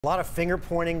A lot of finger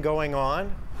pointing going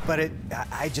on, but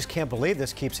I just can't believe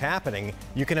this keeps happening.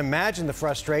 You can imagine the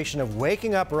frustration of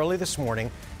waking up early this morning,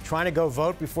 trying to go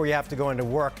vote before you have to go into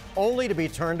work, only to be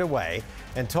turned away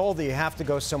and told that you have to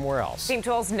go somewhere else. Team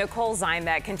 12's Nicole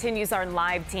Zymek continues our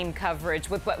live team coverage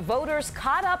with what voters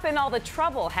caught up in all the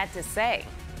trouble had to say.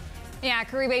 Yeah,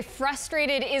 Caribe,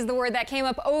 frustrated is the word that came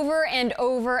up over and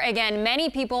over again.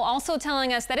 Many people also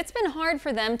telling us that it's been hard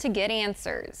for them to get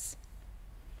answers.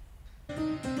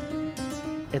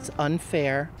 It's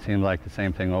unfair. Seemed like the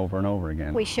same thing over and over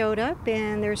again. We showed up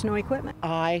and there's no equipment.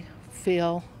 I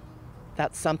feel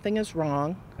that something is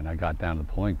wrong. And I got down to the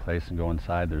polling place and go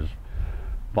inside. There's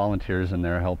volunteers in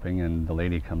there helping, and the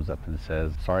lady comes up and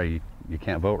says, "Sorry, you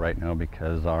can't vote right now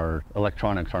because our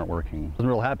electronics aren't working." I wasn't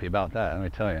real happy about that, let me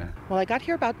tell you. Well, I got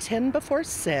here about 10 before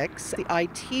 6. The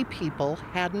IT people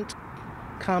hadn't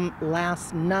come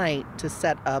last night to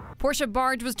set up. Portia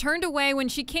Barge was turned away when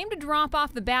she came to drop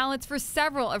off the ballots for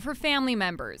several of her family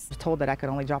members. I was told that I could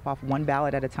only drop off one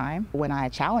ballot at a time. When I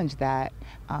challenged that,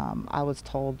 I was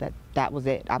told that that was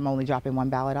it. I'm only dropping one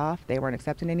ballot off. They weren't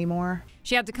accepting anymore.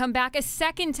 She had to come back a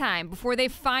second time before they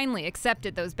finally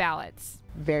accepted those ballots.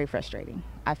 Very frustrating.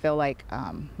 I feel like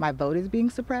my vote is being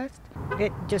suppressed.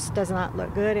 It just does not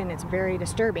look good, and it's very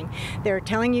disturbing. They're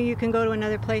telling you can go to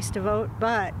another place to vote,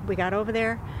 but we got over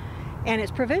there and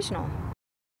it's provisional.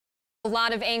 A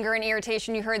lot of anger and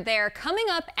irritation you heard there. Coming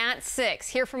up at 6,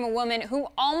 hear from a woman who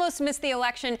almost missed the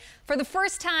election for the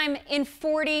first time in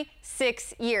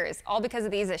 46 years, all because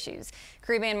of these issues.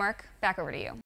 Caribe and Mark, back over to you.